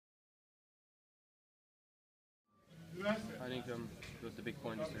think the big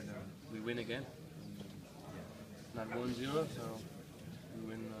point is that we win again. Not 1-0, so we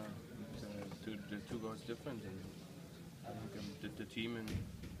win the 2 goals different. And I think the team, and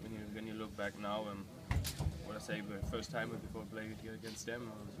when you look back now, what I say, the first time before playing against them,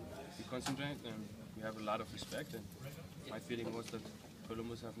 we concentrate and we have a lot of respect. And my feeling was that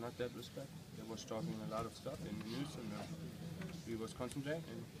Columbus have not that respect. They was talking a lot of stuff in the news, and we was concentrating.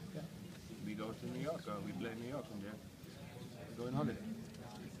 And yeah, we go to New York, we play New York, and we go on holiday.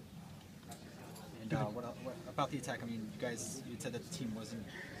 And what about the attack? I mean, you guys, you said that the team wasn't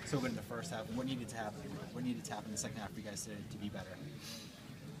so good in the first half. What needed to happen? What needed to happen in the second half for you guys to be better?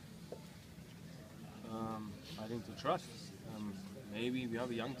 I think the trust. Maybe we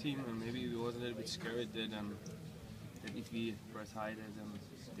have a young team, and maybe we was a little bit scared that if we press high, that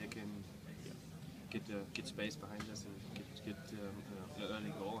they can get space behind us and get an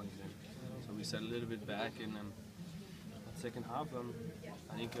early goal. And so we sat a little bit back in the second half.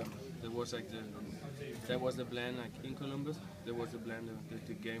 I think there was that was the plan in Columbus. There was the plan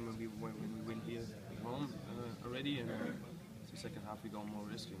the game when we win here at home already, and the second half we go more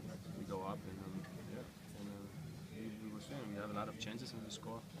risky. We go up and we were saying we have a lot of chances and we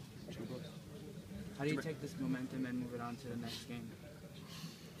score 2 goals. How do you take this momentum and move it on to the next game?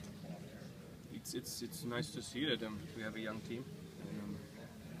 It's nice to see that we have a young team. And,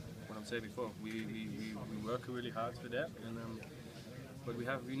 what I'm saying before, we work really hard for that, and but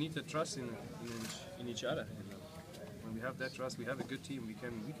we need the trust in each other. And, when we have that trust, we have a good team. We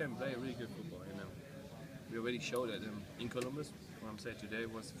can play a really good football, and we already showed that in Columbus. What I'm saying today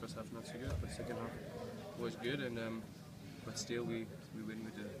was the first half not so good, but second half was good, and but still we win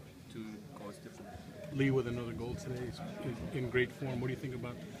with the 2 goals different. Lee with another goal today is in great form. What do you think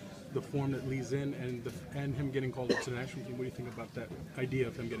about the form that Lee's in, and him getting called up to the national team? What do you think about that idea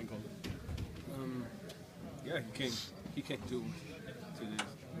of him getting called up? Yeah, he can do.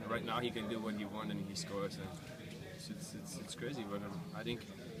 Right now he can do what he wants and he scores. And it's crazy, but I think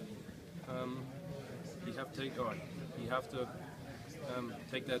he have to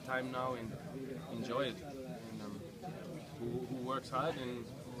take that time now and enjoy it. And who works hard and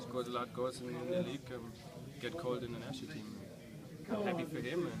scores a lot of goals in the league get called in the national team. I'm happy for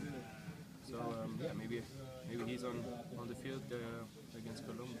him, and so yeah, maybe he's on the field against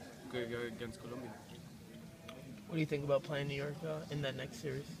Colombia. What do you think about playing New York in that next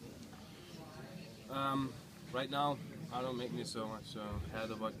series? Right now, I don't make me so much head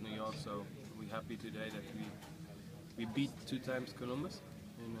about New York, so we're happy today that we beat 2 times Columbus,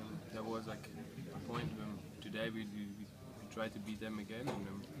 and that was like a point. Today we tried to beat them again,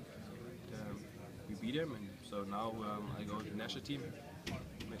 and we beat them, and so now I go to the national team,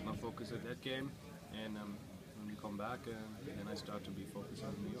 make my focus at that game, and when we come back, then I start to be focused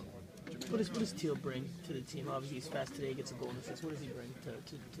on New York. What does Teal bring to the team? Obviously he's fast today, gets a goal and assist. What does he bring to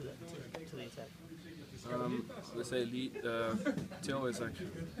the attack? Let's say Teal is like,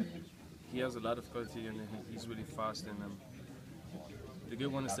 he has a lot of quality and he's really fast, and the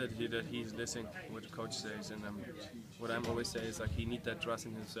good one is that he's listening to what the coach says, and what I'm always saying is like he needs that trust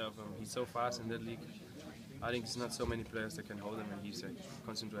in himself. He's so fast in that league. I think there's not so many players that can hold him, and he's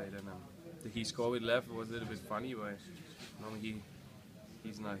concentrated. And he scored with left was a little bit funny, but normally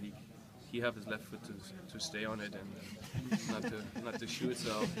he's not. He have his left foot to stay on it and not to shoot.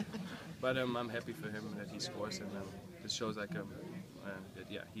 So, but I'm happy for him that he scores, and this shows like that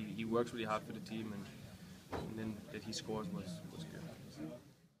yeah he works really hard for the team, and then that he scores was good.